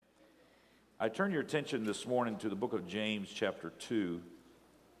I turn your attention this morning to the book of James, chapter 2,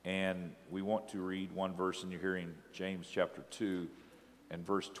 and we want to read one verse in your hearing, James chapter 2 and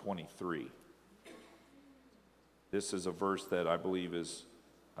verse 23. This is a verse that I believe is,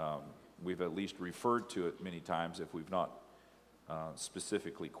 we've at least referred to it many times if we've not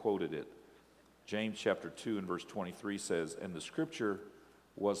specifically quoted it. James chapter 2 and verse 23 says, "And the scripture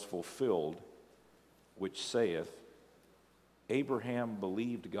was fulfilled, which saith, Abraham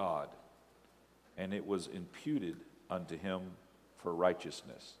believed God, and it was imputed unto him for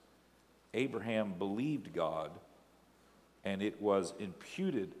righteousness." Abraham believed God, and it was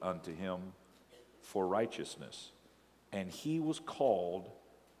imputed unto him for righteousness. And he was called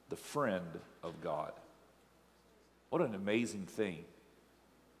the friend of God. What an amazing thing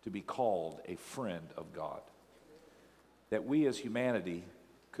to be called a friend of God. That we as humanity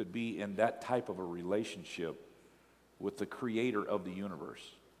could be in that type of a relationship with the creator of the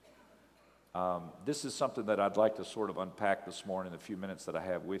universe. This is something that I'd like to sort of unpack this morning in the few minutes that I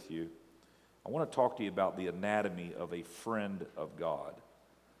have with you. I want to talk to you about the anatomy of a friend of God.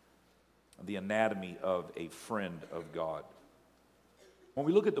 The anatomy of a friend of God. When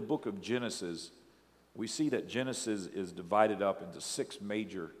we look at the book of Genesis, we see that Genesis is divided up into 6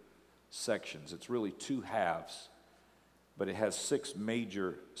 major sections. It's really 2 halves, but it has 6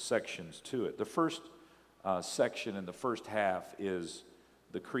 major sections to it. The first section in the first half is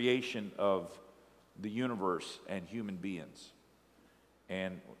the creation of the universe and human beings.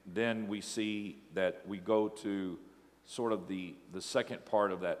 And then we see that we go to sort of the second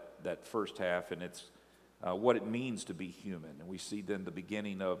part of that first half, and it's what it means to be human. And we see then the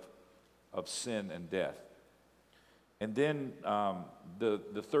beginning of sin and death. And then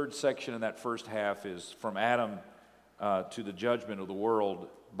the third section in that first half is from Adam to the judgment of the world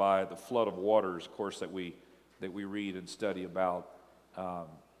by the flood of waters, of course, that we read and study about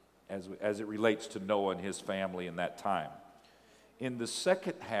as it relates to Noah and his family in that time. In the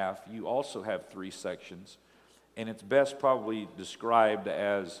second half, you also have 3 sections, and it's best probably described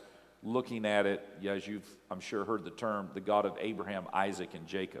as looking at it, as you've, I'm sure, heard the term, the God of Abraham, Isaac, and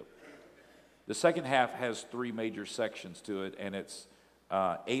Jacob. The second half has 3 major sections to it, and it's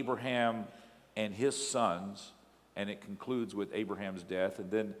Abraham and his sons, and it concludes with Abraham's death. And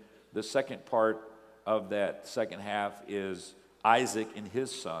then the second part of that second half is Isaac and his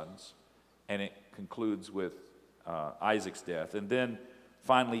sons, and it concludes with Isaac's death. And then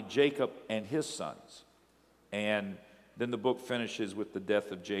finally Jacob and his sons. And then the book finishes with the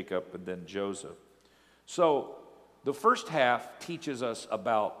death of Jacob and then Joseph. So the first half teaches us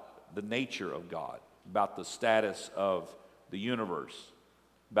about the nature of God, about the status of the universe,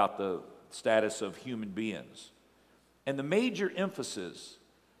 about the status of human beings. And the major emphasis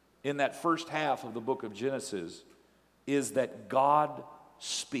in that first half of the book of Genesis is that God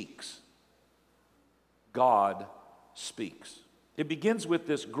speaks. God speaks. It begins with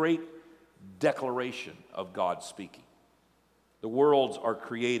this great declaration of God speaking. The worlds are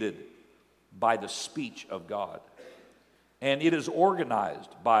created by the speech of God, and it is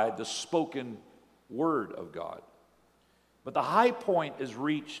organized by the spoken word of God. But the high point is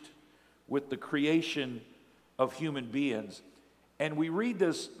reached with the creation of human beings, and we read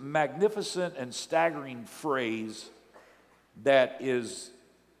this magnificent and staggering phrase that is,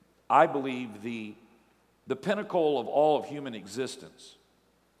 I believe, the pinnacle of all of human existence.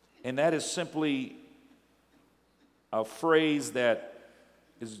 And that is simply a phrase that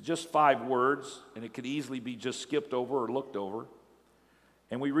is just 5 words, and it could easily be just skipped over or looked over.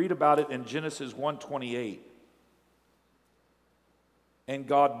 And we read about it in Genesis 1:28. "And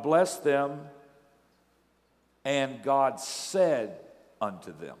God blessed them, and God said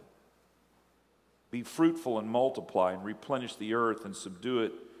unto them, Be fruitful and multiply, and replenish the earth, and subdue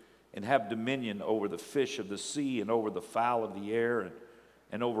it, and have dominion over the fish of the sea, and over the fowl of the air,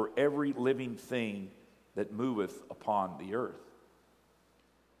 and over every living thing that moveth upon the earth."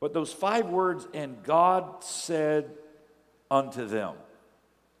 But those 5 words, "and God said unto them,"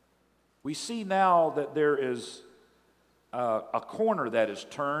 we see now that there is a corner that is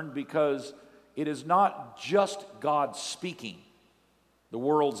turned, because it is not just God speaking the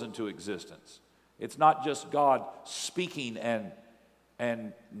worlds into existence. It's not just God speaking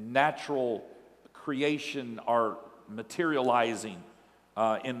and natural creation are materializing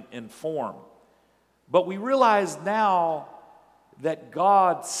in form. But we realize now that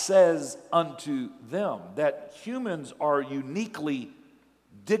God says unto them, that humans are uniquely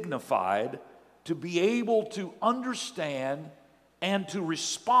dignified to be able to understand and to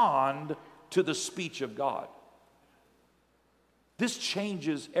respond to the speech of God. This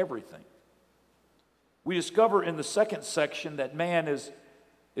changes everything. We discover in the second section that man is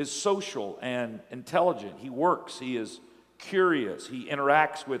is social and intelligent. He works, he is curious, he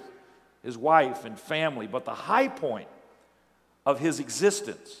interacts with his wife and family. But the high point of his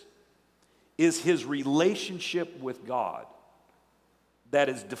existence is his relationship with God that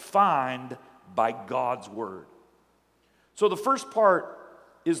is defined by God's word. So the first part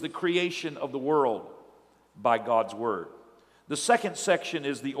is the creation of the world by God's word. The second section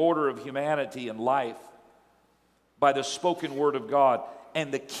is the order of humanity and life by the spoken word of God.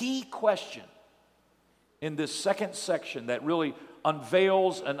 And the key question in this second section that really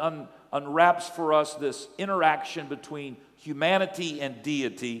unveils and unwraps for us this interaction between humanity and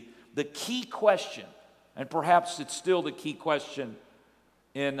deity, the key question, and perhaps it's still the key question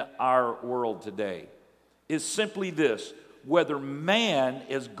in our world today, is simply this: whether man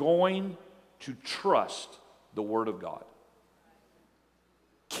is going to trust the Word of God.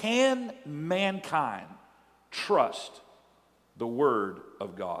 Can mankind trust the Word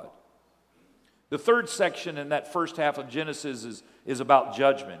of God? The third section in that first half of Genesis is about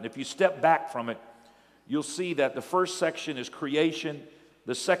judgment. If you step back from it, you'll see that the first section is creation,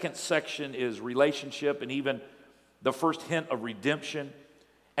 the second section is relationship, and even the first hint of redemption,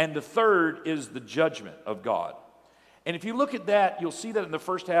 and the third is the judgment of God. And if you look at that, you'll see that in the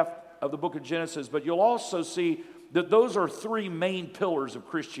first half of the book of Genesis, but you'll also see that those are three main pillars of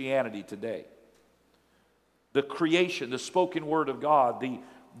Christianity today. The creation, the spoken word of God,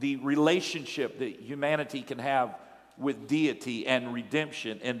 the relationship that humanity can have with deity and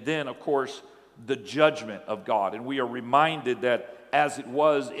redemption, and then, of course, the judgment of God. And we are reminded that as it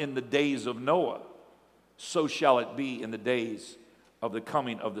was in the days of Noah, so shall it be in the days of the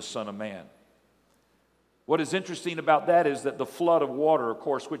coming of the Son of Man. What is interesting about that is that the flood of water, of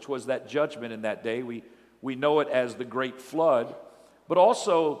course, which was that judgment in that day, we know it as the Great Flood, but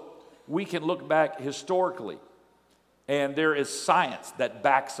also we can look back historically, and there is science that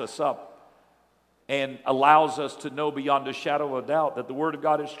backs us up and allows us to know beyond a shadow of a doubt that the Word of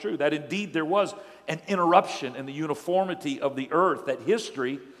God is true, that indeed there was an interruption in the uniformity of the earth that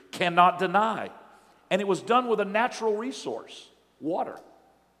history cannot deny. And it was done with a natural resource, water.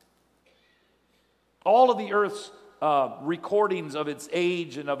 All of the earth's recordings of its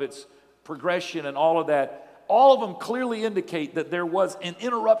age and of its progression and all of that, all of them clearly indicate that there was an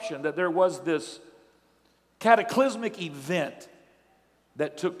interruption, that there was this cataclysmic event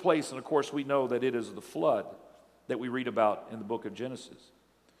that took place. And of course, we know that it is the flood that we read about in the book of Genesis.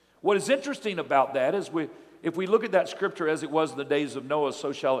 What is interesting about that is if we look at that scripture, as it was in the days of Noah,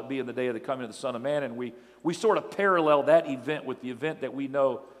 so shall it be in the day of the coming of the Son of Man, and we sort of parallel that event with the event that we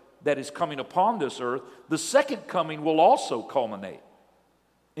know that is coming upon this earth. The second coming will also culminate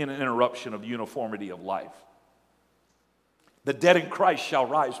in an interruption of uniformity of life. The dead in Christ shall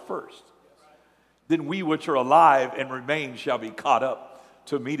rise first. Then we which are alive and remain shall be caught up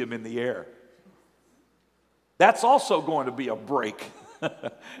to meet him in the air. That's also going to be a break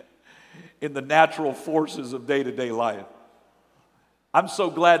in the natural forces of day-to-day life. I'm so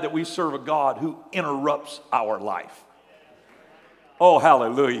glad that we serve a God who interrupts our life. Oh,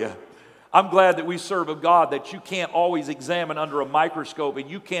 hallelujah. I'm glad that we serve a God that you can't always examine under a microscope and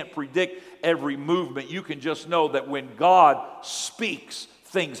you can't predict every movement. You can just know that when God speaks,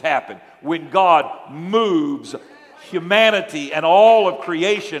 things happen. When God moves, humanity and all of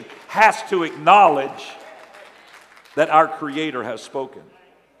creation has to acknowledge that our Creator has spoken.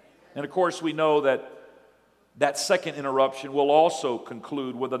 And of course, we know that that second interruption will also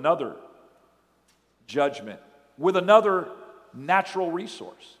conclude with another judgment, with another natural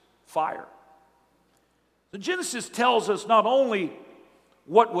resource, fire. The Genesis tells us not only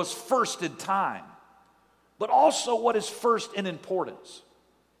what was first in time, but also what is first in importance.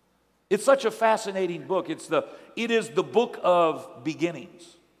 It's such a fascinating book. It is the book of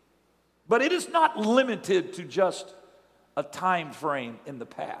beginnings. But it is not limited to just a time frame in the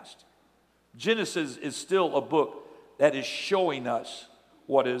past. Genesis is still a book that is showing us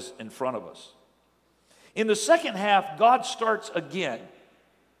what is in front of us. In the second half, God starts again.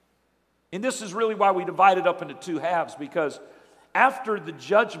 And this is really why we divide it up into two halves, because after the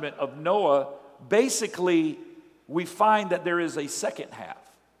judgment of Noah, basically we find that there is a second half.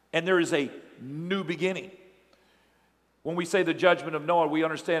 And there is a new beginning. When we say the judgment of Noah, we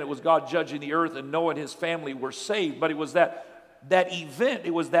understand it was God judging the earth, and Noah and his family were saved. But it was that event,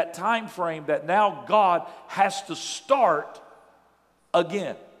 it was that time frame that now God has to start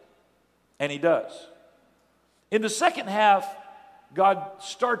again. And he does. In the second half, God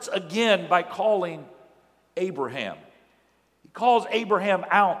starts again by calling Abraham. He calls Abraham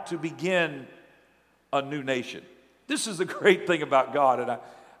out to begin a new nation. This is the great thing about God, and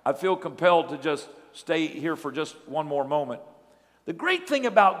I feel compelled to just stay here for just one more moment. The great thing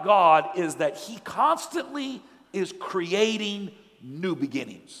about God is that He constantly is creating new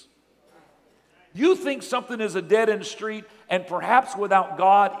beginnings. You think something is a dead-end street, and perhaps without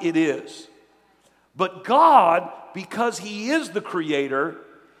God it is. But God, because He is the creator,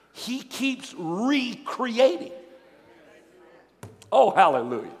 He keeps recreating. Oh,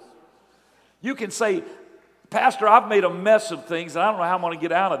 hallelujah. You can say, Pastor, I've made a mess of things, and I don't know how I'm going to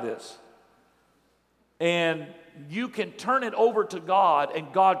get out of this. And you can turn it over to God,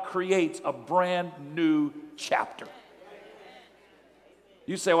 and God creates a brand new chapter.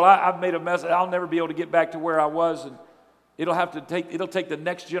 You say, well, I've made a mess. I'll never be able to get back to where I was, and it'll take the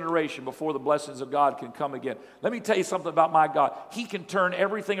next generation before the blessings of God can come again. Let me tell you something about my God. He can turn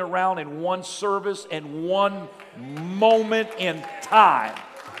everything around in one service and one moment in time.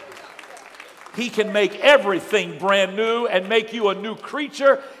 He can make everything brand new and make you a new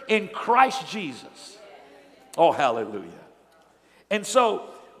creature in Christ Jesus. Oh, hallelujah. And so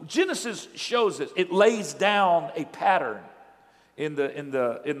Genesis shows us. It lays down a pattern. In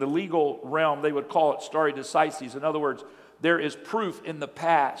the legal realm, they would call it stare decisis. In other words, there is proof in the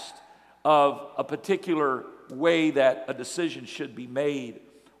past of a particular way that a decision should be made,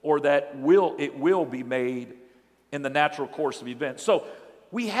 or that it will be made in the natural course of events. So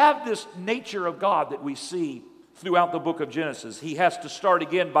we have this nature of God that we see throughout the book of Genesis. He has to start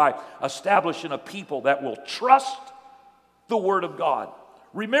again by establishing a people that will trust the Word of God.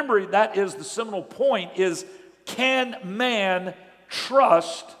 Remember, that is the seminal point, is can man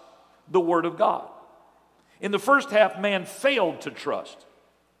trust the Word of God? In the first half, man failed to trust.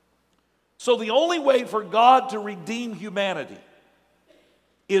 So the only way for God to redeem humanity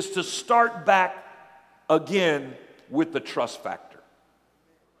is to start back again with the trust factor.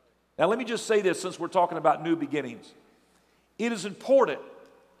 Now let me just say this, since we're talking about new beginnings. It is important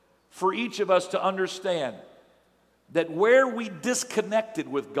for each of us to understand that where we disconnected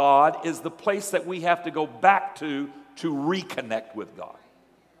with God is the place that we have to go back to reconnect with God.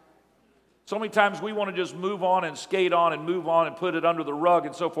 So many times we want to just move on and skate on and move on and put it under the rug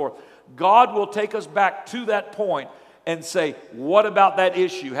and so forth. God will take us back to that point and say, what about that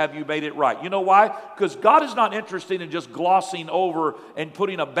issue? Have you made it right? You know why? Because God is not interested in just glossing over and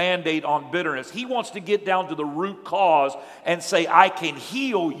putting a Band-Aid on bitterness. He wants to get down to the root cause and say, I can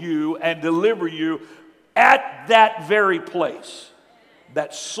heal you and deliver you at that very place,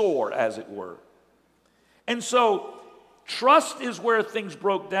 that sore, as it were. And so, trust is where things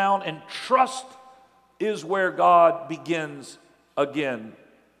broke down, and trust is where God begins again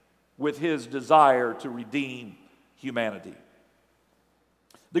with His desire to redeem humanity.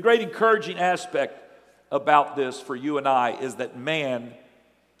 The great encouraging aspect about this for you and I is that man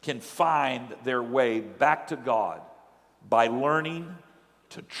can find their way back to God by learning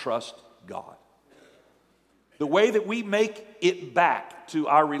to trust God. The way that we make it back to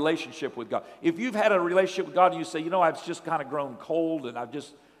our relationship with God. If you've had a relationship with God and you say, I've just kind of grown cold and I'm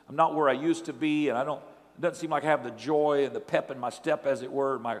not where I used to be, and it doesn't seem like I have the joy and the pep in my step, as it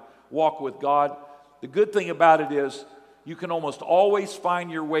were, in my walk with God. The good thing about it is you can almost always find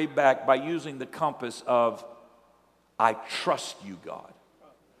your way back by using the compass of, I trust you, God.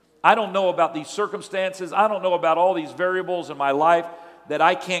 I don't know about these circumstances. I don't know about all these variables in my life that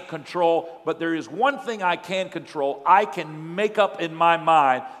I can't control, but there is one thing I can control. I can make up in my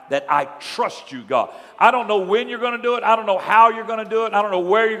mind that I trust you, God. I don't know when you're going to do it. I don't know how you're going to do it. I don't know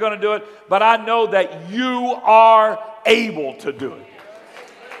where you're going to do it, but I know that you are able to do it.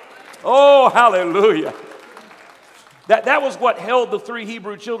 Oh, hallelujah. That was what held the three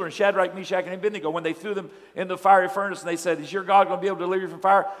Hebrew children, Shadrach, Meshach, and Abednego, when they threw them in the fiery furnace and they said, is your God going to be able to deliver you from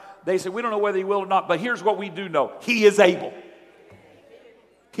fire? They said, we don't know whether He will or not, but here's what we do know. He is able.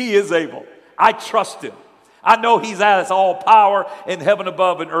 He is able. I trust Him. I know He's has all power in heaven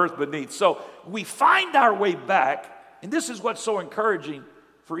above and earth beneath. So we find our way back, and this is what's so encouraging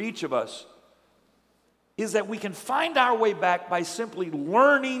for each of us, is that we can find our way back by simply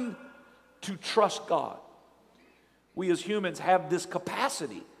learning to trust God. We as humans have this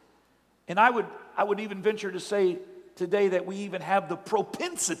capacity. And I would even venture to say today that we even have the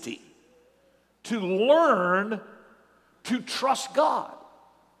propensity to learn to trust God.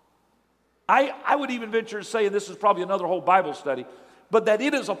 I would even venture to say, and this is probably another whole Bible study, but that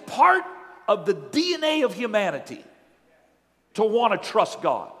it is a part of the DNA of humanity to want to trust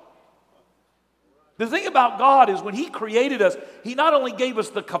God. The thing about God is when He created us, He not only gave us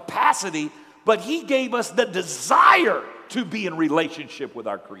the capacity, but He gave us the desire to be in relationship with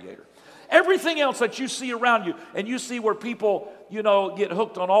our Creator. Everything else that you see around you, and you see where people, get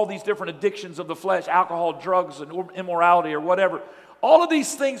hooked on all these different addictions of the flesh, alcohol, drugs, and immorality or whatever, all of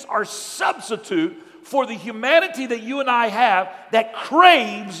these things are substitute for the humanity that you and I have that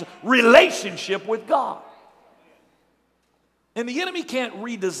craves relationship with God. And the enemy can't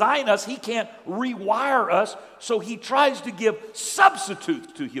redesign us. He can't rewire us. So he tries to give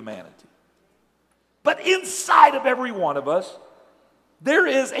substitutes to humanity. But inside of every one of us, there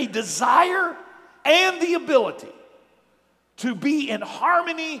is a desire and the ability to be in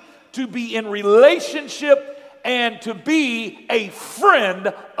harmony, to be in relationship, and to be a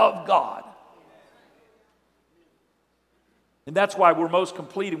friend of God. And that's why we're most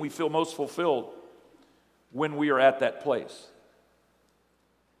complete and we feel most fulfilled when we are at that place.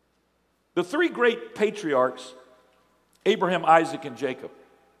 The three great patriarchs, Abraham, Isaac, and Jacob,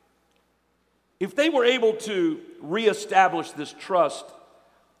 if they were able to reestablish this trust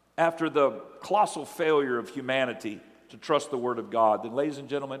after the colossal failure of humanity to trust the Word of God, then, ladies and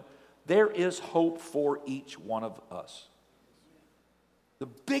gentlemen, there is hope for each one of us. The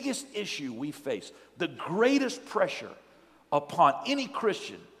biggest issue we face, the greatest pressure upon any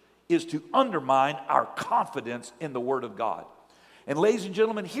Christian is to undermine our confidence in the Word of God. And ladies and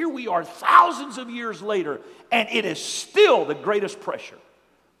gentlemen, here we are thousands of years later, and it is still the greatest pressure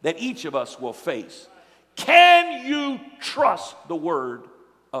that each of us will face. Can you trust the Word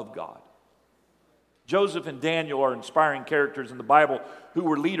of God? Joseph and Daniel are inspiring characters in the Bible who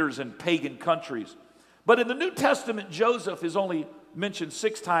were leaders in pagan countries. But in the New Testament, Joseph is only mentioned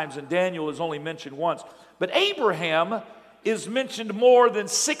 6 times and Daniel is only mentioned once. But Abraham is mentioned more than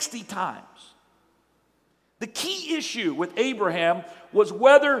 60 times. The key issue with Abraham was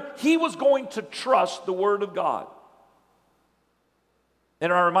whether he was going to trust the Word of God.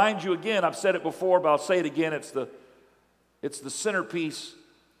 And I remind you again, I've said it before, but I'll say it again, it's the centerpiece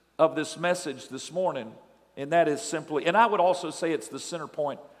of this message this morning, and that is simply, and I would also say it's the center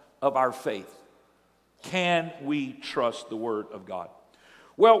point of our faith. Can we trust the Word of God?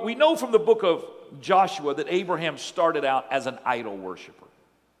 Well, we know from the book of Joshua that Abraham started out as an idol worshiper.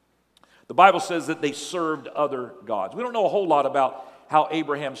 The Bible says that they served other gods. We don't know a whole lot about how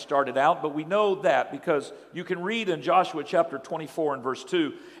Abraham started out, but we know that because you can read in Joshua chapter 24 and verse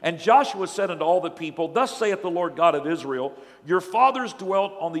 2, "And Joshua said unto all the people, Thus saith the Lord God of Israel, Your fathers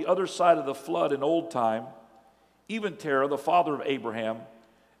dwelt on the other side of the flood in old time, even Terah, the father of Abraham,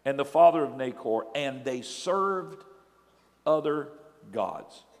 and the father of Nahor, and they served other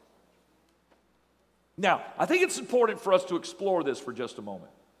gods." Now, I think it's important for us to explore this for just a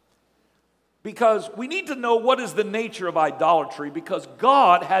moment. Because we need to know what is the nature of idolatry, because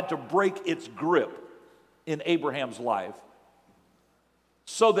God had to break its grip in Abraham's life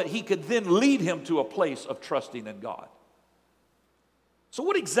so that he could then lead him to a place of trusting in God. So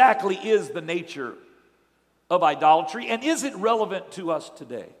what exactly is the nature of idolatry, and is it relevant to us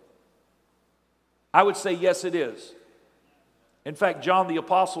today? I would say yes, it is. In fact, John the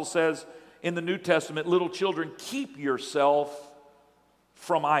Apostle says in the New Testament, "Little children, keep yourself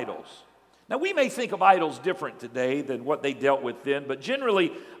from idols." Now, we may think of idols different today than what they dealt with then, but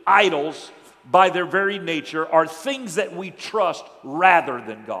generally, idols, by their very nature, are things that we trust rather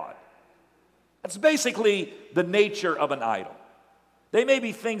than God. That's basically the nature of an idol. They may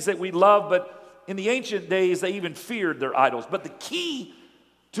be things that we love, but in the ancient days, they even feared their idols. But the key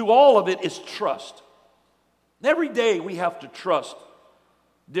to all of it is trust. Every day, we have to trust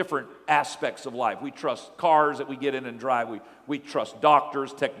different aspects of life. We trust cars that we get in and drive. We trust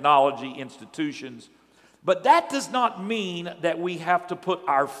doctors, technology, institutions. But that does not mean that we have to put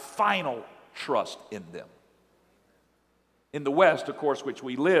our final trust in them. In the West, of course, which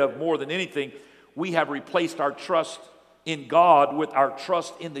we live, more than anything, we have replaced our trust in God with our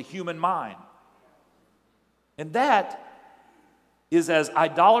trust in the human mind. And that is as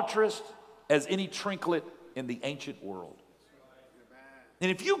idolatrous as any trinket in the ancient world. And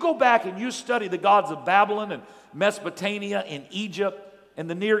if you go back and you study the gods of Babylon and Mesopotamia and Egypt and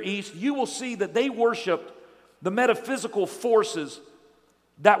the Near East, you will see that they worshiped the metaphysical forces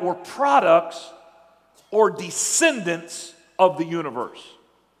that were products or descendants of the universe.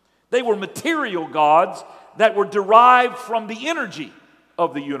 They were material gods that were derived from the energy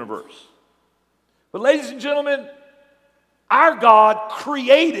of the universe. But ladies and gentlemen, our God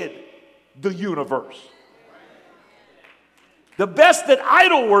created the universe. The best that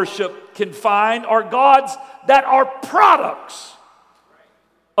idol worship can find are gods that are products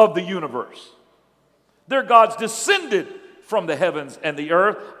of the universe. Their gods descended from the heavens and the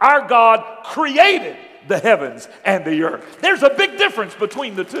earth. Our God created the heavens and the earth. There's a big difference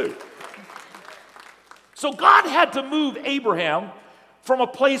between the two. So God had to move Abraham from a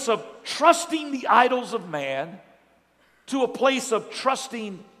place of trusting the idols of man to a place of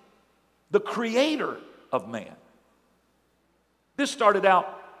trusting the creator of man. This started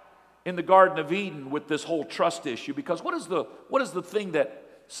out in the Garden of Eden with this whole trust issue, because what is the thing that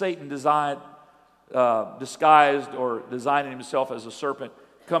Satan disguised or designing himself as a serpent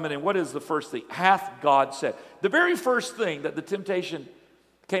coming in? What is the first thing? Hath God said. The very first thing that the temptation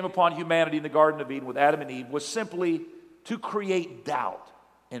came upon humanity in the Garden of Eden with Adam and Eve was simply to create doubt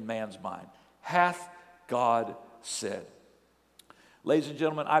in man's mind. Hath God said. Ladies and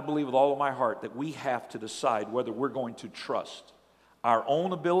gentlemen, I believe with all of my heart that we have to decide whether we're going to trust our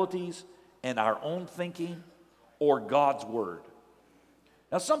own abilities and our own thinking or God's word.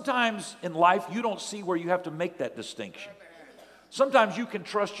 Now, sometimes in life you don't see where you have to make that distinction. Sometimes you can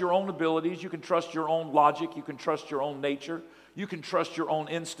trust your own abilities, you can trust your own logic, you can trust your own nature, you can trust your own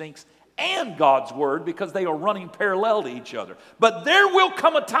instincts and God's word because they are running parallel to each other. But there will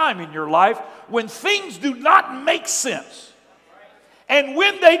come a time in your life when things do not make sense. And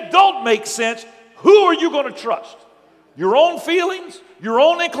when they don't make sense, who are you going to trust? Your own feelings, your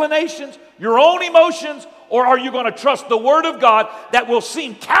own inclinations, your own emotions, or are you going to trust the Word of God that will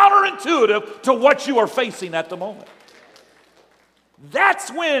seem counterintuitive to what you are facing at the moment?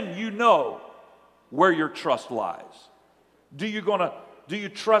 That's when you know where your trust lies. Do you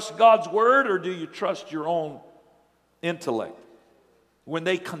trust God's Word or do you trust your own intellect? When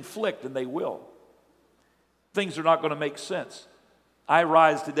they conflict, and they will, things are not going to make sense. I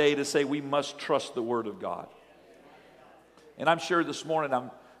rise today to say we must trust the Word of God. And I'm sure this morning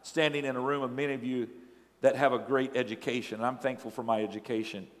I'm standing in a room of many of you that have a great education. And I'm thankful for my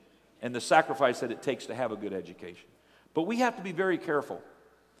education and the sacrifice that it takes to have a good education. But we have to be very careful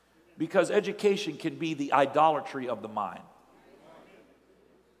because education can be the idolatry of the mind.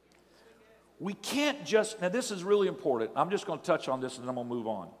 We can't just, now this is really important. I'm just going to touch on this and then I'm going to move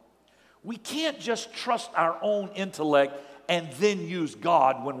on. We can't just trust our own intellect and then use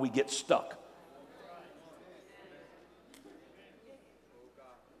God when we get stuck.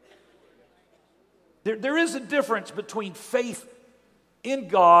 There is a difference between faith in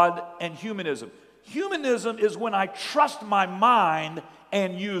God and humanism. Humanism is when I trust my mind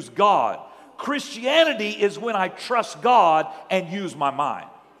and use God. Christianity is when I trust God and use my mind.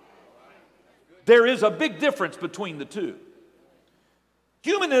 There is a big difference between the two.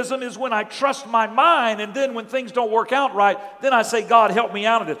 Humanism is when I trust my mind, and then when things don't work out right, then I say, God, help me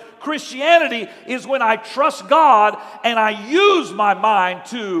out of this. Christianity is when I trust God and I use my mind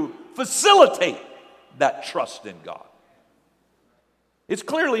to facilitate that trust in God. It's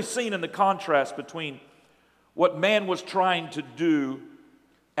clearly seen in the contrast between what man was trying to do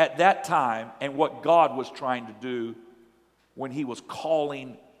at that time and what God was trying to do when he was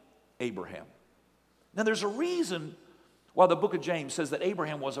calling Abraham. Now, there's a reason why the book of James says that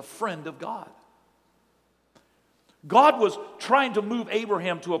Abraham was a friend of God. God was trying to move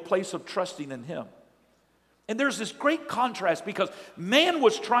Abraham to a place of trusting in him. And there's this great contrast because man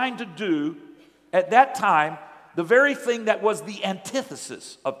was trying to do at that time the very thing that was the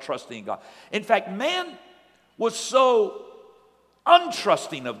antithesis of trusting in God. In fact, man was so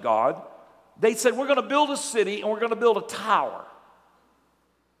untrusting of God, they said, we're going to build a city and we're going to build a tower.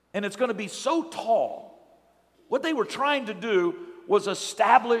 And it's going to be so tall. What they were trying to do was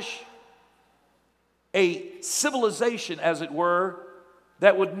establish a civilization, as it were,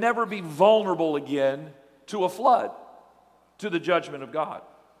 that would never be vulnerable again to a flood, to the judgment of God.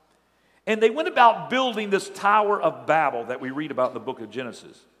 And they went about building this Tower of Babel that we read about in the book of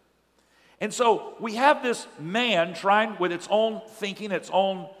Genesis. And so we have this man trying with its own thinking, its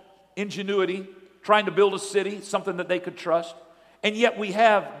own ingenuity, trying to build a city, something that they could trust. And yet we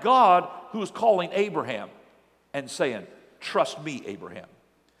have God who is calling Abraham and saying, trust me, Abraham.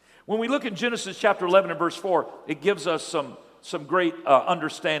 When we look in Genesis chapter 11 and verse 4, it gives us some great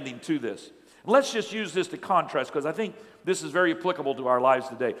understanding to this. Let's just use this to contrast because I think this is very applicable to our lives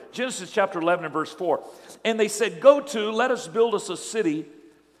today. Genesis chapter 11 and verse 4. And they said, let us build us a city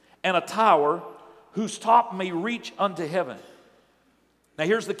and a tower whose top may reach unto heaven. Now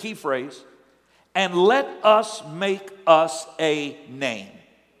here's the key phrase. And let us make us a name,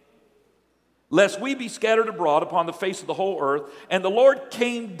 lest we be scattered abroad upon the face of the whole earth. And the Lord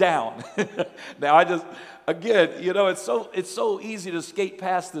came down. Now again, it's so easy to skate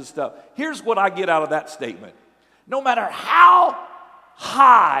past this stuff. Here's what I get out of that statement. No matter how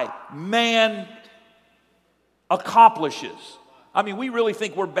high man accomplishes, I mean, we really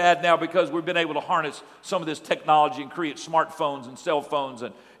think we're bad now because we've been able to harness some of this technology and create smartphones and cell phones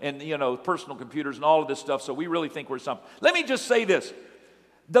and personal computers and all of this stuff, so we really think we're something. Let me just say this.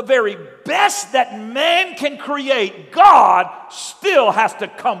 The very best that man can create, God still has to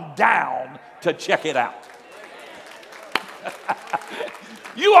come down to check it out.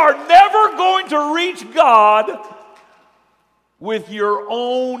 You are never going to reach God with your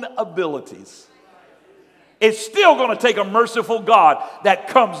own abilities. It's still going to take a merciful God that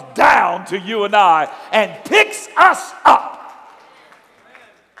comes down to you and I and picks us up.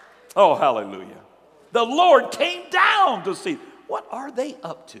 Oh, hallelujah. The Lord came down to see. What are they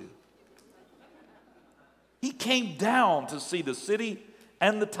up to? He came down to see the city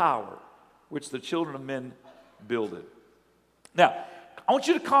and the tower which the children of men builded. Now, I want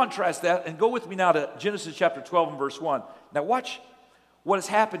you to contrast that and go with me now to Genesis chapter 12 and verse 1. Now watch what is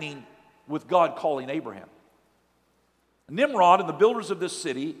happening with God calling Abraham. Nimrod and the builders of this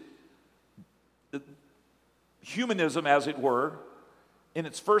city, humanism as it were, in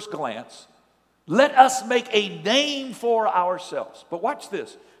its first glance, let us make a name for ourselves. But watch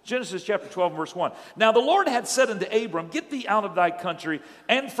this. Genesis chapter 12 verse 1. Now the Lord had said unto Abram, get thee out of thy country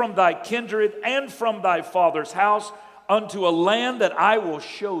and from thy kindred and from thy father's house unto a land that I will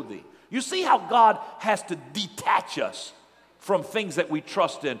show thee. You see how God has to detach us from things that we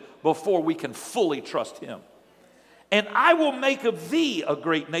trust in before we can fully trust him. And I will make of thee a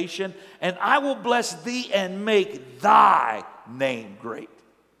great nation, and I will bless thee and make thy name great.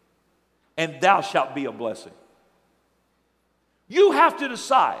 And thou shalt be a blessing. You have to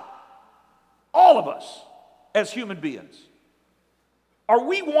decide, all of us as human beings, are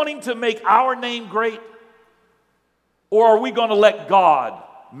we wanting to make our name great, or are we going to let God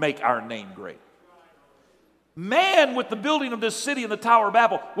make our name great? Man, with the building of this city and the Tower of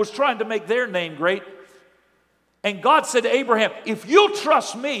Babel, was trying to make their name great. And God said to Abraham, if you'll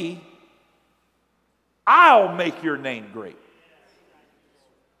trust me, I'll make your name great.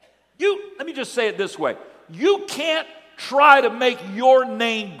 Let me just say it this way. You can't try to make your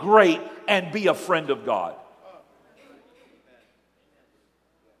name great and be a friend of God.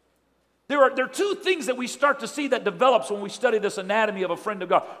 There are two things that we start to see that develops when we study this anatomy of a friend of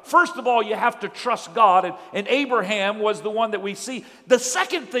God. First of all, you have to trust God, and Abraham was the one that we see. The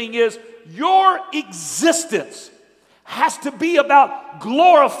second thing is your existence has to be about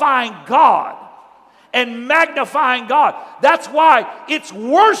glorifying God and magnifying God. That's why it's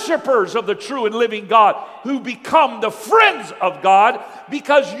worshipers of the true and living God who become the friends of God,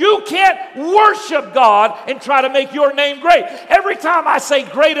 because you can't worship God and try to make your name great. Every time I say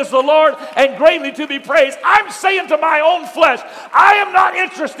great is the Lord and greatly to be praised, I'm saying to my own flesh, I am not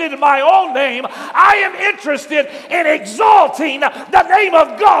interested in my own name. I am interested in exalting the name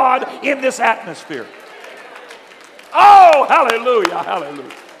of God in this atmosphere. Oh, hallelujah,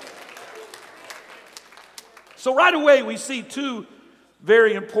 hallelujah. So right away we see two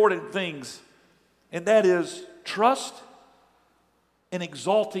very important things, and that is trust and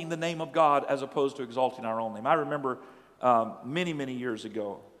exalting the name of God as opposed to exalting our own name. I remember many, many years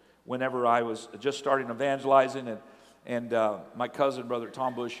ago, whenever I was just starting evangelizing, and my cousin, Brother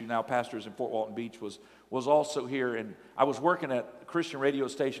Tom Bush, who now pastors in Fort Walton Beach, was also here, and I was working at a Christian radio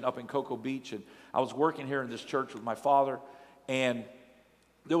station up in Cocoa Beach, and I was working here in this church with my father, and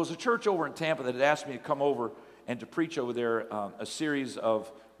there was a church over in Tampa that had asked me to come over and to preach over there a series of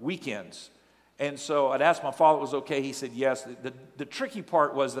weekends. And so I'd asked my father if it was okay. He said yes. The tricky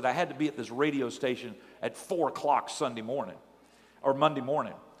part was that I had to be at this radio station at 4 o'clock Sunday morning or Monday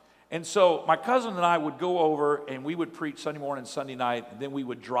morning. And so my cousin and I would go over and we would preach Sunday morning and Sunday night, and then we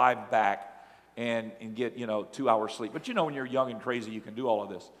would drive back and get 2 hours sleep. But when you're young and crazy, you can do all of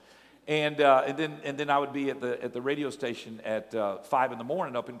this. And then I would be at the radio station at 5 in the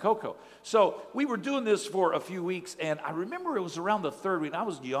morning up in Cocoa. So we were doing this for a few weeks, and I remember it was around the third week. I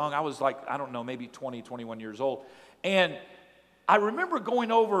was young. I was like, I don't know, maybe 20, 21 years old. And I remember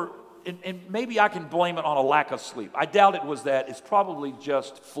going over, and maybe I can blame it on a lack of sleep. I doubt it was that. It's probably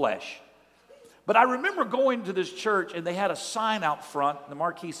just flesh. But I remember going to this church, and they had a sign out front. The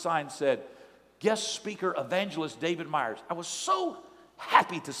marquee sign said, guest speaker, evangelist David Myers. I was so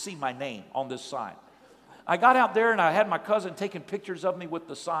happy to see my name on this sign. I got out there and I had my cousin taking pictures of me with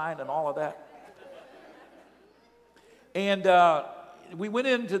the sign and all of that. And we went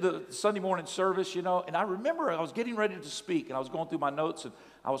into the Sunday morning service, and I remember I was getting ready to speak, and I was going through my notes, and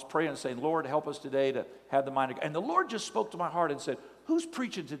I was praying and saying, Lord, help us today to have the mind of God. And the Lord just spoke to my heart and said, who's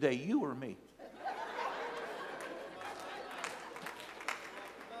preaching today, you or me?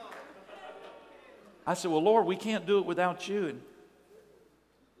 I said, well, Lord, we can't do it without you. And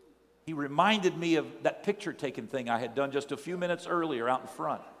he reminded me of that picture-taking thing I had done just a few minutes earlier out in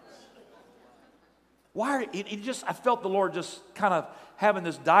front. I felt the Lord just kind of having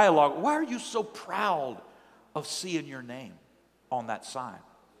this dialogue. Why are you so proud of seeing your name on that sign?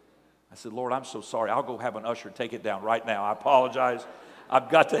 I said, Lord, I'm so sorry. I'll go have an usher take it down right now. I apologize. I've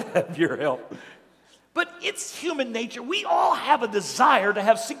got to have your help. But it's human nature. We all have a desire to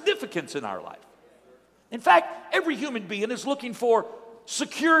have significance in our life. In fact, every human being is looking for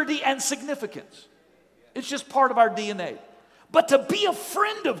security and significance. It's just part of our DNA. But to be a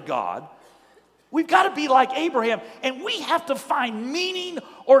friend of God, we've got to be like Abraham, and we have to find meaning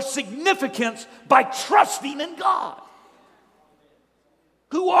or significance by trusting in God.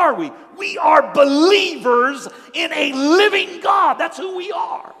 Who are we? We are believers in a living God. That's who we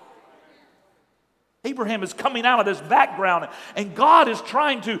are. Abraham is coming out of this background, and God is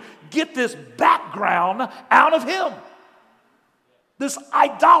trying to get this background out of him. This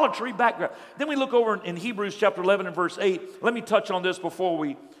idolatry background. Then we look over in Hebrews chapter 11 and verse 8. Let me touch on this before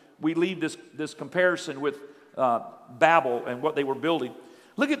we leave this comparison with Babel and what they were building.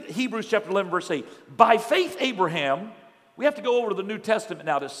 Look at Hebrews chapter 11 verse 8. By faith Abraham, we have to go over to the New Testament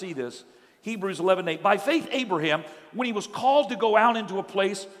now to see this. Hebrews 11:8. By faith Abraham, when he was called to go out into a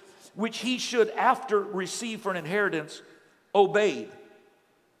place which he should after receive for an inheritance, obeyed.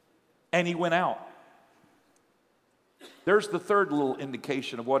 And he went out. There's the third little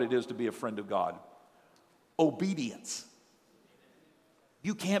indication of what it is to be a friend of God. Obedience.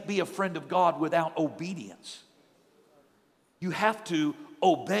 You can't be a friend of God without obedience. You have to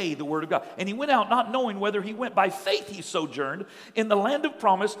obey the word of God. And he went out not knowing whether he went. By faith he sojourned in the land of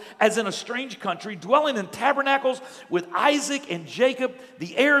promise as in a strange country, dwelling in tabernacles with Isaac and Jacob,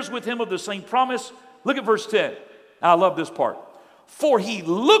 the heirs with him of the same promise. Look at verse 10. I love this part. For he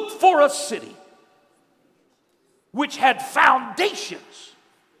looked for a city which had foundations,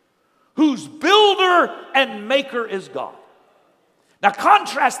 whose builder and maker is God. Now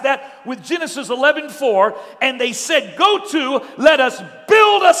contrast that with Genesis 11:4, and they said, go to, let us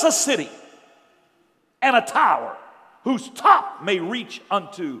build us a city and a tower whose top may reach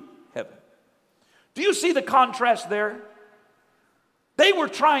unto heaven. Do you see the contrast there? They were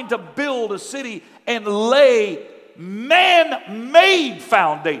trying to build a city and lay man-made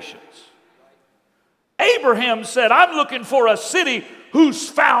foundations. Abraham said, I'm looking for a city whose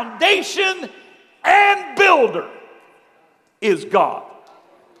foundation and builder is God,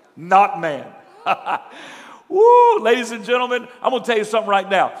 not man. Woo, ladies and gentlemen, I'm going to tell you something right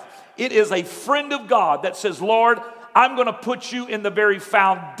now. It is a friend of God that says, Lord, I'm going to put you in the very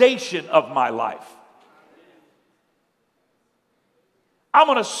foundation of my life. I'm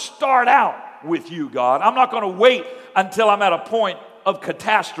going to start out with you, God. I'm not going to wait until I'm at a point of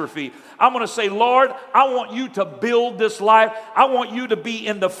catastrophe. I'm going to say, Lord, I want you to build this life. I want you to be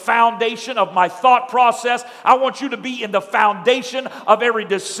in the foundation of my thought process. I want you to be in the foundation of every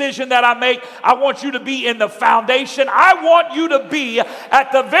decision that I make. I want you to be in the foundation. I want you to be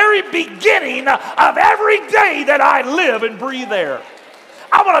at the very beginning of every day that I live and breathe air.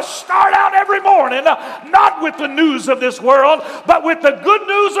 I want to start out every morning, not with the news of this world, but with the good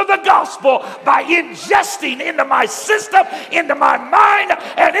news of the gospel by ingesting into my system, into my mind,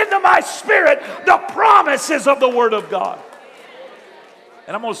 and into my spirit the promises of the Word of God.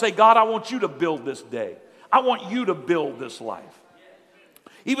 And I'm going to say, God, I want you to build this day. I want you to build this life.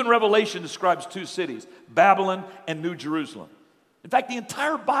 Even Revelation describes two cities, Babylon and New Jerusalem. In fact, the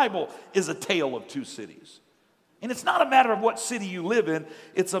entire Bible is a tale of two cities. And it's not a matter of what city you live in,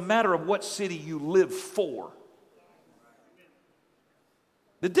 it's a matter of what city you live for.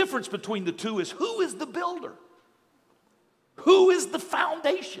 The difference between the two is who is the builder? Who is the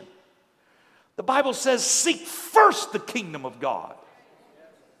foundation? The Bible says, seek first the kingdom of God,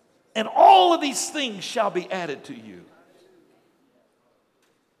 and all of these things shall be added to you.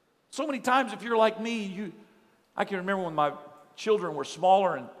 So many times, if you're like me, I can remember when my children were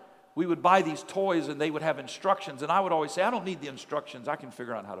smaller and we would buy these toys and they would have instructions. And I would always say, I don't need the instructions. I can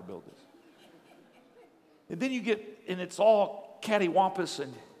figure out how to build this. And then you get, and it's all cattywampus.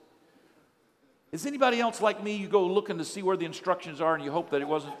 And is anybody else like me? You go looking to see where the instructions are and you hope that it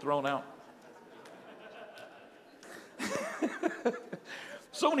wasn't thrown out.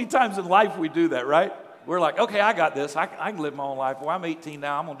 So many times in life we do that, right? We're like, okay, I got this. I can live my own life. Well, I'm 18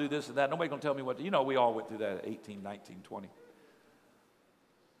 now. I'm going to do this and that. Nobody's going to tell me what to. You know, we all went through that at 18, 19, 20.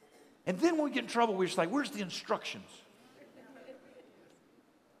 And then when we get in trouble, we're just like, where's the instructions?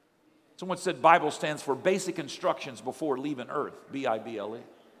 Someone said Bible stands for basic instructions before leaving earth, B-I-B-L-E.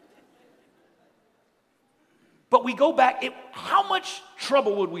 But we go back, how much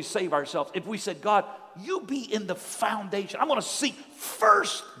trouble would we save ourselves if we said, God, you be in the foundation. I'm going to seek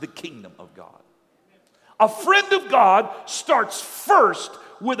first the kingdom of God. A friend of God starts first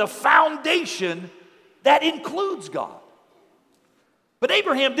with a foundation that includes God. But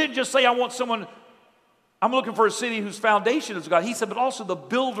Abraham didn't just say, I'm looking for a city whose foundation is God. He said, but also the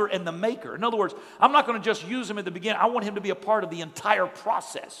builder and the maker. In other words, I'm not going to just use him at the beginning. I want him to be a part of the entire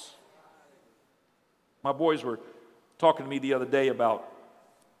process. My boys were talking to me the other day about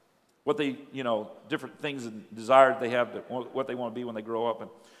what they, different things and desires they have, what they want to be when they grow up. And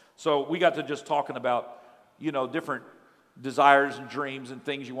so we got to just talking about, different desires and dreams and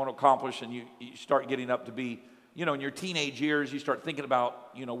things you want to accomplish, and you start getting up to be, in your teenage years, you start thinking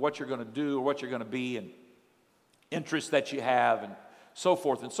about, what you're going to do or what you're going to be and interests that you have and so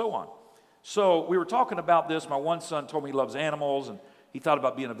forth and so on. So we were talking about this. My one son told me he loves animals, and he thought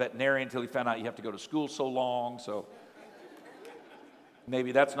about being a veterinarian until he found out you have to go to school so long, so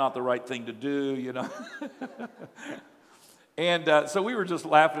maybe that's not the right thing to do, And so we were just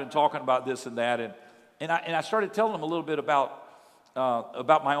laughing and talking about this and that, and I started telling him a little bit about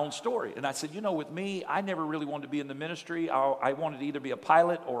my own story. And I said, with me, I never really wanted to be in the ministry. I wanted to either be a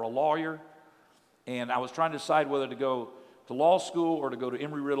pilot or a lawyer, and I was trying to decide whether to go to law school or to go to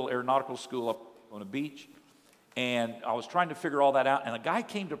Embry-Riddle Aeronautical School up on the beach. And I was trying to figure all that out, and a guy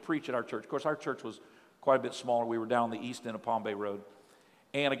came to preach at our church. Of course, our church was quite a bit smaller. We were down the east end of Palm Bay Road.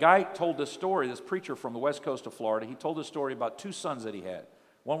 And a guy told this story, this preacher from the west coast of Florida. He told this story about two sons that he had.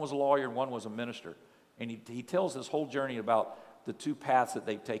 One was a lawyer and one was a minister. And he tells this whole journey about the two paths that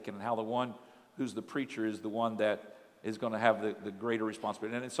they've taken and how the one who's the preacher is the one that is going to have the greater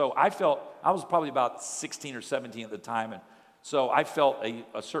responsibility. And so I was probably about 16 or 17 at the time, and so I felt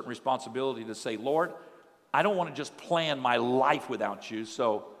a certain responsibility to say, Lord, I don't want to just plan my life without you.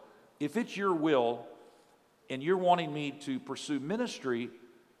 So if it's your will and you're wanting me to pursue ministry,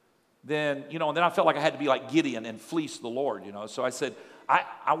 then, and then I felt like I had to be like Gideon and fleece the Lord, So I said,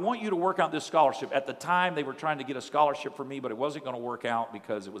 I want you to work out this scholarship. At the time, they were trying to get a scholarship for me, but it wasn't going to work out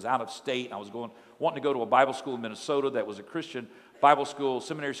because it was out of state. And I was wanting to go to a Bible school in Minnesota that was a Christian Bible school,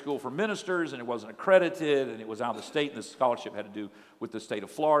 seminary school for ministers, and it wasn't accredited, and it was out of the state, and the scholarship had to do with the state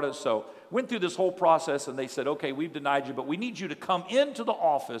of Florida. So went through this whole process, and they said, okay, we've denied you, but we need you to come into the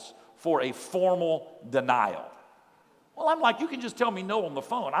office for a formal denial. Well, I'm like, you can just tell me no on the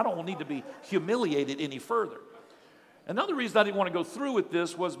phone. I don't need to be humiliated any further. Another reason I didn't want to go through with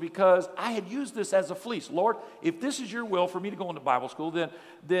this was because I had used this as a fleece. Lord, if this is your will for me to go into Bible school, then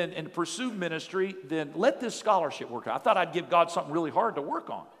and pursue ministry, then let this scholarship work out. I thought I'd give God something really hard to work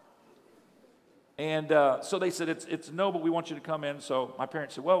on. And so they said, it's no, but we want you to come in. So my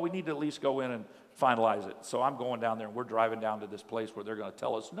parents said, well, we need to at least go in and finalize it. So I'm going down there, and we're driving down to this place where they're going to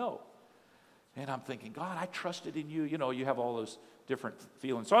tell us no. And I'm thinking, God, I trusted in you. You have all those different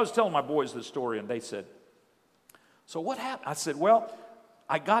feelings. So I was telling my boys this story, and they said, so what happened? I said, well,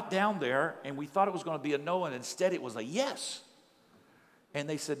 I got down there, and we thought it was going to be a no, and instead it was a yes. And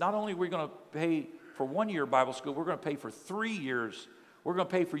they said, not only are we going to pay for 1 year Bible school, we're going to pay for 3 years. We're going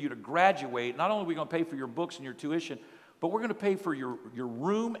to pay for you to graduate. Not only are we going to pay for your books and your tuition, but we're going to pay for your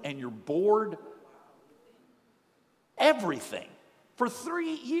room and your board. Everything for 3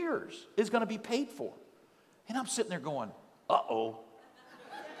 years is going to be paid for. And I'm sitting there going, uh-oh.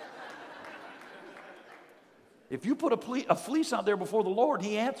 If you put a fleece out there before the Lord,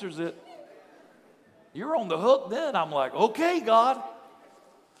 he answers it. You're on the hook then. I'm like, okay, God.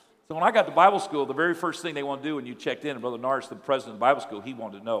 So when I got to Bible school, the very first thing they want to do when you checked in, and Brother Norris, the president of the Bible school, he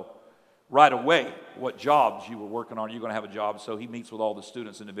wanted to know right away what jobs you were working on. You're going to have a job. So he meets with all the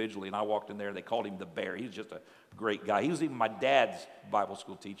students individually, and I walked in there. They called him the Bear. He was just a great guy. He was even my dad's Bible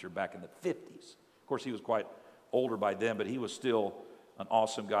school teacher back in the 50s. Of course, he was quite older by then, but he was still an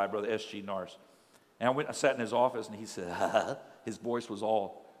awesome guy, Brother S.G. Norris. And I sat in his office, and he said, his voice was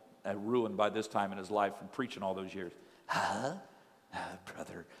all ruined by this time in his life from preaching all those years.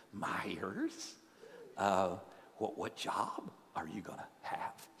 Brother Myers, what job are you going to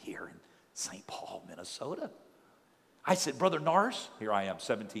have here in St. Paul, Minnesota? I said, Brother Norris, here I am,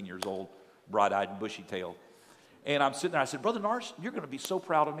 17 years old, bright-eyed and bushy-tailed. And I'm sitting there, I said, Brother Norris, you're going to be so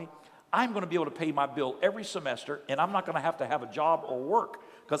proud of me. I'm going to be able to pay my bill every semester, and I'm not going to have a job or work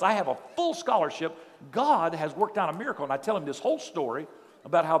because I have a full scholarship. God has worked out a miracle. And I tell him this whole story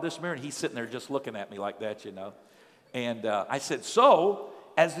about how this miracle, he's sitting there just looking at me like that, And I said, so,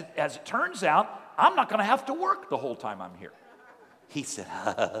 as it turns out, I'm not going to have to work the whole time I'm here. He said,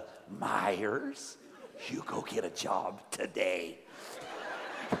 Myers, you go get a job today.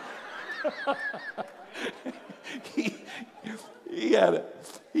 He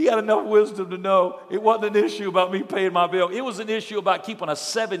had enough wisdom to know it wasn't an issue about me paying my bill. It was an issue about keeping a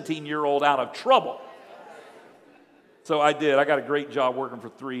 17-year-old out of trouble. So I did. I got a great job working for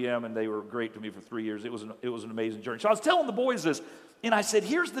 3M, and they were great to me for 3 years. It was an amazing journey. So I was telling the boys this, and I said,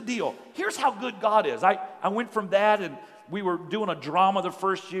 here's the deal. Here's how good God is. I went from that, and we were doing a drama the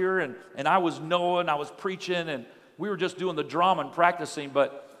first year, and I was Noah, and I was preaching, and we were just doing the drama and practicing,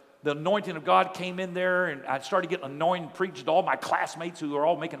 but the anointing of God came in there, and I started getting anointed, preached to all my classmates who were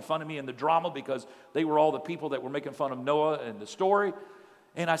all making fun of me in the drama because they were all the people that were making fun of Noah and the story.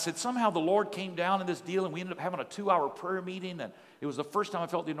 And I said, somehow the Lord came down in this deal, and we ended up having a 2-hour prayer meeting, and it was the first time I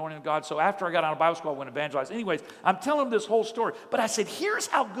felt the anointing of God. So after I got out of Bible school, I went evangelize. Anyways, I'm telling them this whole story. But I said, here's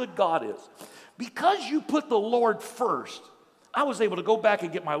how good God is. Because you put the Lord first, I was able to go back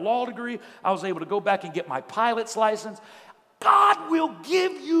and get my law degree. I was able to go back and get my pilot's license. God will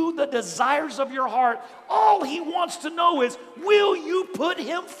give you the desires of your heart. All He wants to know is, will you put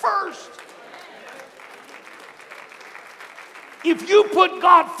Him first? If you put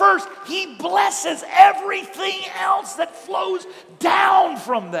God first, He blesses everything else that flows down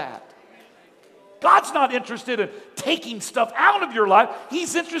from that. God's not interested in taking stuff out of your life.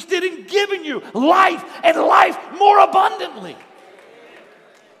 He's interested in giving you life and life more abundantly.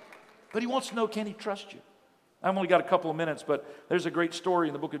 But He wants to know, can He trust you? I've only got a couple of minutes, but there's a great story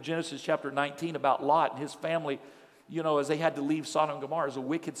in the book of Genesis chapter 19 about Lot and his family. You know, as they had to leave Sodom and Gomorrah, it's a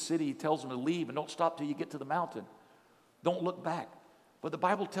wicked city. He tells them to leave and don't stop till you get to the mountain. Don't look back. But the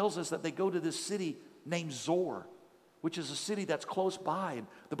Bible tells us that they go to this city named Zoar, which is a city that's close by. And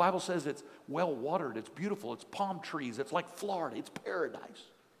the Bible says it's well watered, it's beautiful, it's palm trees, it's like Florida, it's paradise.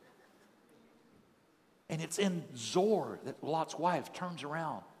 And it's in Zoar that Lot's wife turns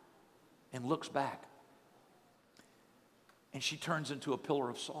around and looks back. And she turns into a pillar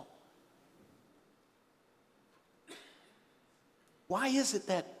of salt. Why is it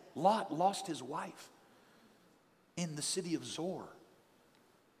that Lot lost his wife in the city of Zoar?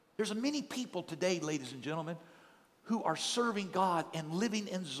 There's many people today, ladies and gentlemen, who are serving God and living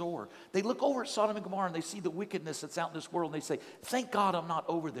in Zoar. They look over at Sodom and Gomorrah and they see the wickedness that's out in this world and they say, thank God I'm not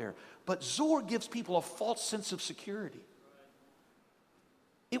over there. But Zoar gives people a false sense of security.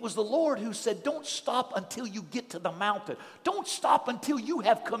 It was the Lord who said, don't stop until you get to the mountain. Don't stop until you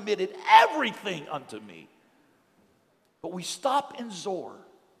have committed everything unto me. But we stop in Zoar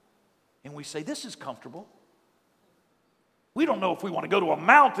and we say, this is comfortable. We don't know if we want to go to a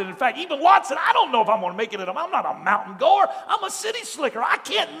mountain. In fact, even Lot said, I don't know if I'm going to make it. I'm not a mountain goer. I'm a city slicker. I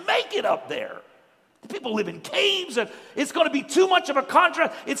can't make it up there. The people live in caves, and it's going to be too much of a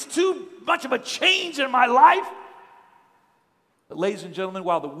contrast. It's too much of a change in my life. But ladies and gentlemen,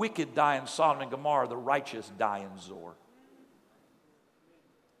 while the wicked die in Sodom and Gomorrah, the righteous die in Zoar.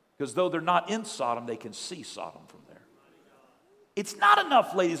 Because though they're not in Sodom, they can see Sodom from there. It's not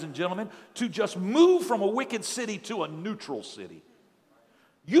enough, ladies and gentlemen, to just move from a wicked city to a neutral city.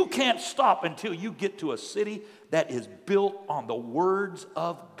 You can't stop until you get to a city that is built on the words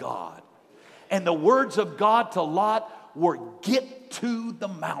of God. And the words of God to Lot were, get to the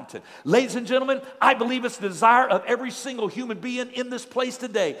mountain. Ladies and gentlemen, I believe it's the desire of every single human being in this place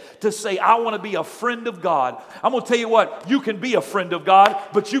today to say, I want to be a friend of God. I'm going to tell you what, you can be a friend of God,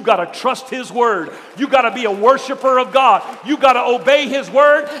 but you've got to trust His word. You've got to be a worshiper of God. You've got to obey His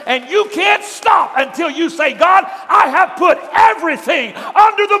word, and you can't stop until you say, God, I have put everything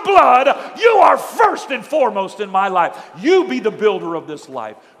under the blood. You are first and foremost in my life. You be the builder of this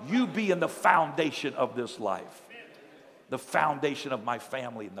life. You be in the foundation of this life. The foundation of my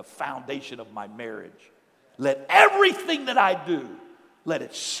family and the foundation of my marriage. Let everything that I do, let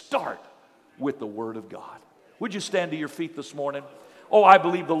it start with the Word of God. Would you stand to your feet this morning? Oh, I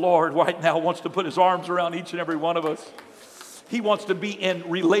believe the Lord right now wants to put His arms around each and every one of us. He wants to be in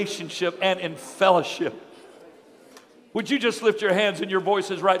relationship and in fellowship. Would you just lift your hands and your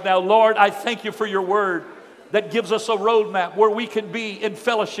voices right now? Lord, I thank You for Your Word that gives us a roadmap where we can be in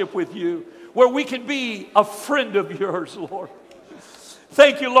fellowship with You, where we can be a friend of Yours, Lord.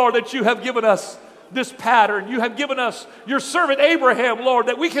 Thank You, Lord, that You have given us this pattern. You have given us Your servant Abraham, Lord,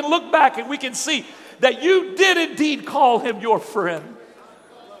 that we can look back and we can see that You did indeed call him Your friend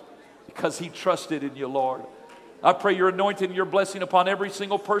because he trusted in You, Lord. I pray Your anointing and Your blessing upon every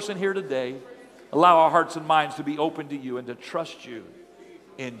single person here today. Allow our hearts and minds to be open to You and to trust You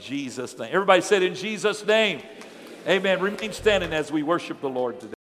in Jesus' name. Everybody said, in Jesus' name. Amen. Remain standing as we worship the Lord today.